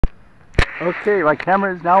Okay, my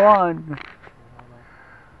camera is now on.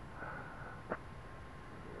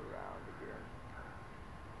 Around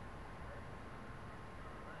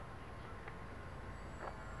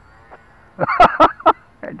again.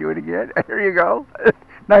 And do it again. Here you go.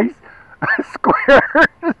 Nice squares.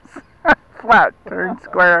 Flat turn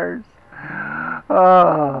squares.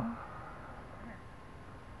 Oh.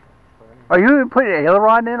 Are you even putting an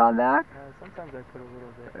aileron in on that? Sometimes I put a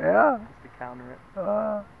little bit. Yeah. Just to counter it.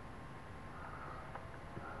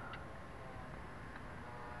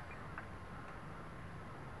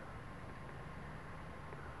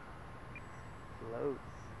 Floats.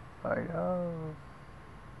 I know.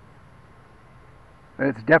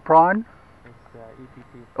 It's Depron? It's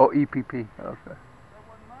EPP. Oh, EPP. Okay.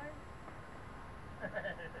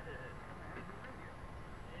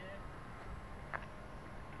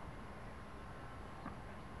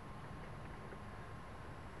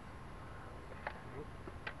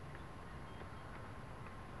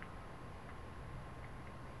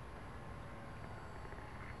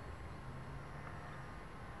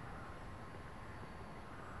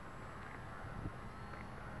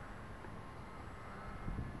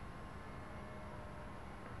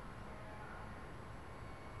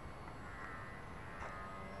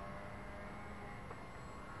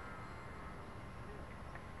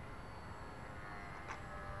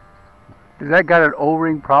 Has that got an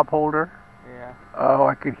O-ring prop holder? Yeah. Oh,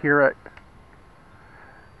 I could hear it.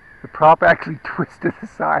 The prop actually twists to the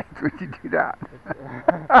sides when you do that. It's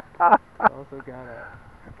also got a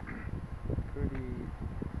pretty...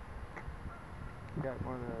 It's got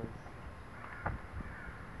one of those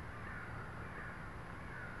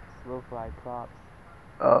slow fly props.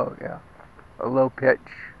 Oh, yeah. A low pitch.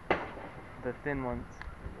 The thin ones.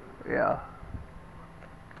 Yeah.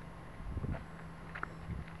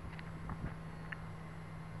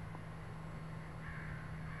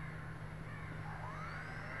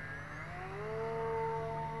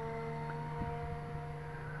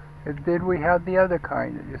 And then we have the other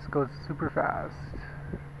kind that just goes super fast.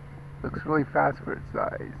 Looks really fast for its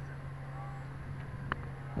size.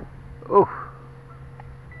 Oof.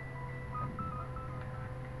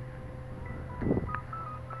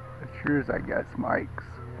 That's yours, I guess, Mike's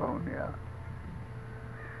phone, yeah.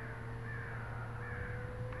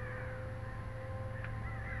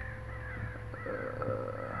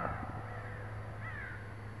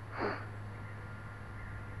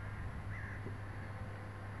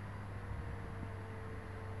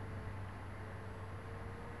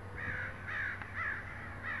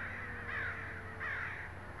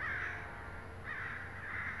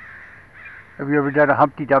 Have you ever done a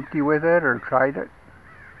Humpty Dumpty with it or tried it?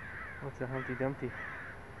 What's a Humpty Dumpty?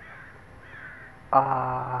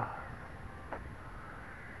 I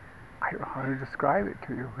don't know how to describe it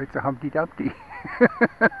to you. It's a Humpty Dumpty.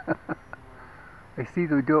 I see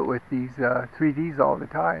them do it with these 3Ds all the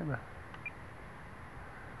time. I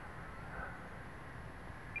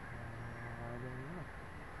don't know.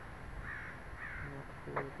 I'm not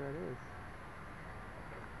sure what that is.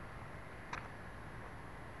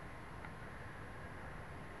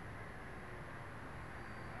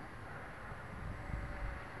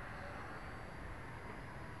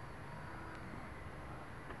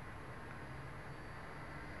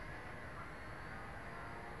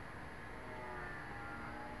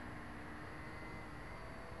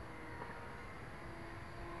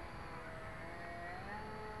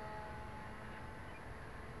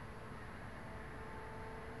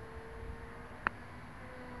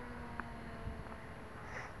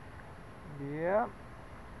 Yeah.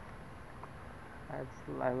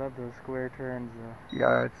 I love those square turns though.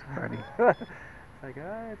 Yeah, it's funny. It's like,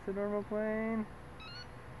 it's a normal plane.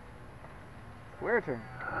 Square turn.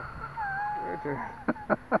 Square turn.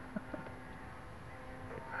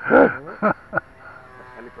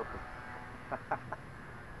 Helicopter.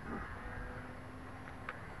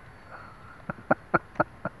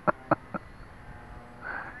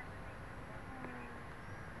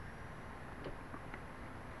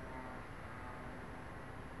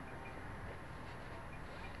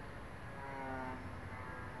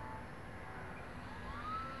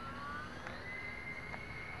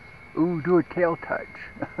 Ooh, do a tail touch.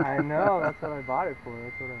 I know, that's what I bought it for.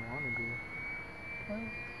 That's what I want to do. I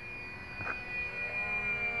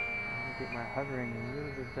want to get my hovering a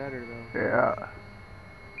little bit better though. Yeah.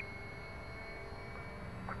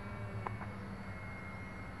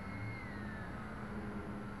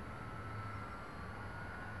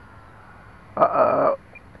 Uh-oh.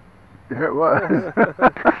 There it was.